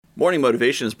Morning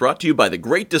Motivation is brought to you by The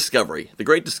Great Discovery. The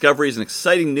Great Discovery is an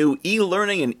exciting new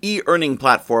e-learning and e-earning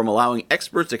platform allowing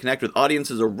experts to connect with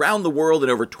audiences around the world in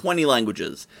over 20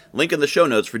 languages. Link in the show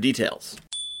notes for details.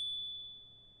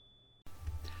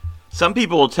 Some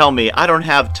people will tell me, I don't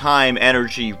have time,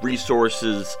 energy,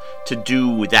 resources to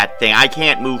do that thing. I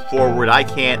can't move forward. I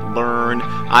can't learn.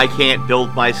 I can't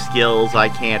build my skills. I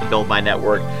can't build my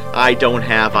network. I don't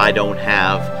have.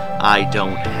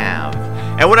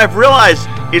 And what I've realized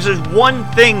is there's one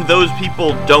thing those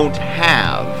people don't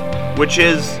have, which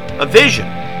is a vision.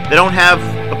 They don't have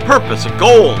a purpose, a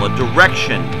goal, a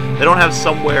direction. They don't have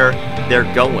somewhere they're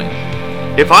going.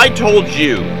 If I told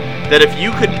you that if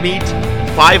you could meet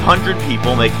 500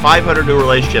 people, make 500 new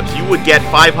relationships, you would get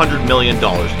 $500 million,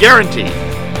 guaranteed.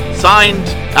 Signed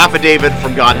affidavit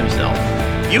from God himself.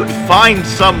 You'd find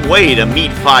some way to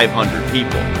meet 500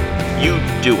 people. You'd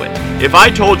do it. If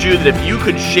I told you that if you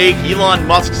could shake Elon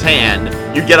Musk's hand,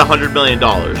 you'd get $100 million.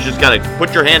 You just gotta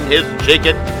put your hand in his and shake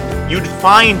it. You'd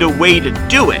find a way to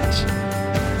do it.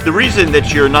 The reason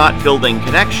that you're not building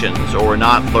connections, or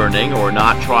not learning, or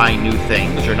not trying new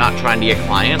things, or not trying to get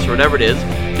clients, or whatever it is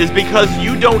because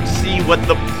you don't see what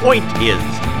the point is.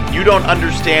 You don't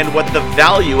understand what the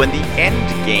value and the end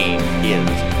game is.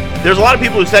 There's a lot of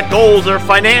people who set goals that are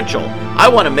financial. I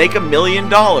want to make $1 million.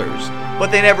 But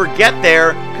they never get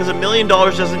there because $1 million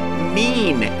doesn't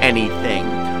mean anything.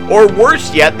 Or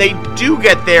worse yet, they do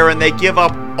get there and they give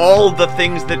up all the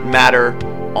things that matter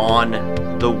on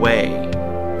the way.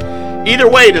 Either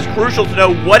way, it is crucial to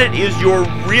know what it is you're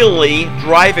really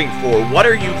driving for. What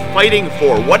are you fighting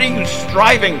for? What are you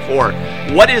striving for?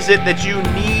 What is it that you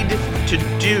need to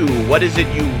do? What is it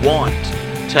you want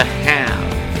to have?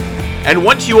 And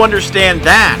once you understand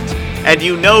that, and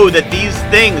you know that these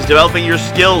things, developing your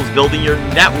skills, building your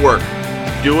network,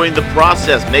 doing the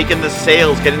process, making the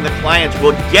sales, getting the clients,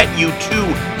 will get you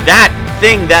to that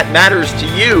thing that matters to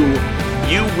you,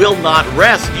 you will not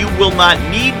rest. You will not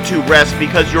need to rest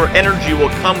because your energy will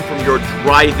come from your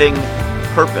driving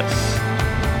purpose.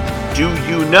 Do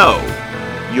you know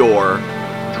your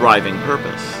driving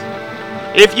purpose?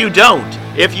 If you don't,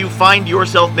 if you find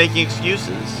yourself making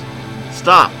excuses,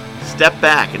 stop. Step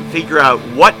back and figure out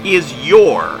what is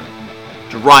your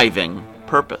driving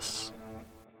purpose.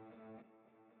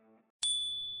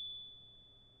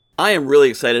 I am really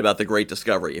excited about The Great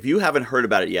Discovery. If you haven't heard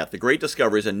about it yet, The Great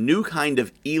Discovery is a new kind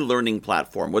of e-learning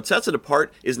platform. What sets it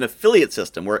apart is an affiliate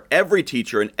system where every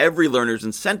teacher and every learner is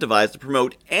incentivized to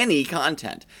promote any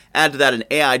content. Add to that an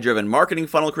AI-driven marketing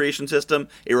funnel creation system,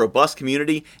 a robust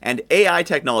community, and AI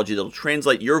technology that will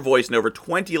translate your voice in over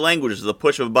 20 languages with the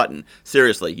push of a button.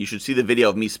 Seriously, you should see the video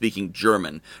of me speaking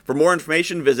German. For more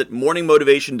information, visit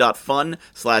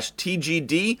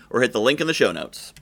morningmotivation.fun/TGD or hit the link in the show notes.